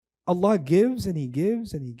Allah gives and He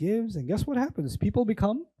gives and He gives, and guess what happens? People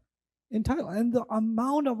become entitled. And the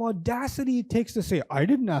amount of audacity it takes to say, I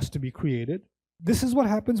didn't ask to be created. This is what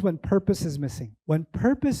happens when purpose is missing. When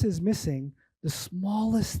purpose is missing, the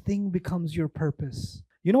smallest thing becomes your purpose.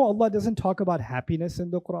 You know, Allah doesn't talk about happiness in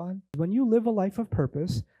the Quran. When you live a life of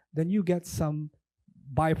purpose, then you get some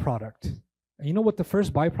byproduct. And you know what the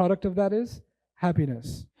first byproduct of that is?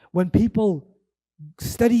 Happiness. When people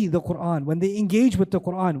study the Quran, when they engage with the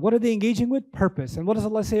Quran, what are they engaging with? Purpose. And what does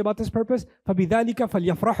Allah say about this purpose? فَبِذَلِكَ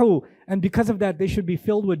فَلْيَفْرَحُوا. And because of that, they should be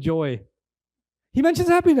filled with joy. He mentions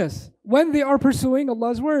happiness when they are pursuing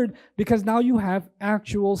Allah's word, because now you have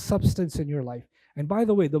actual substance in your life. And by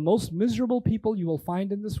the way, the most miserable people you will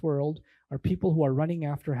find in this world are people who are running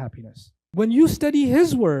after happiness. When you study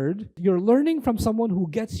His word, you're learning from someone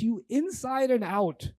who gets you inside and out.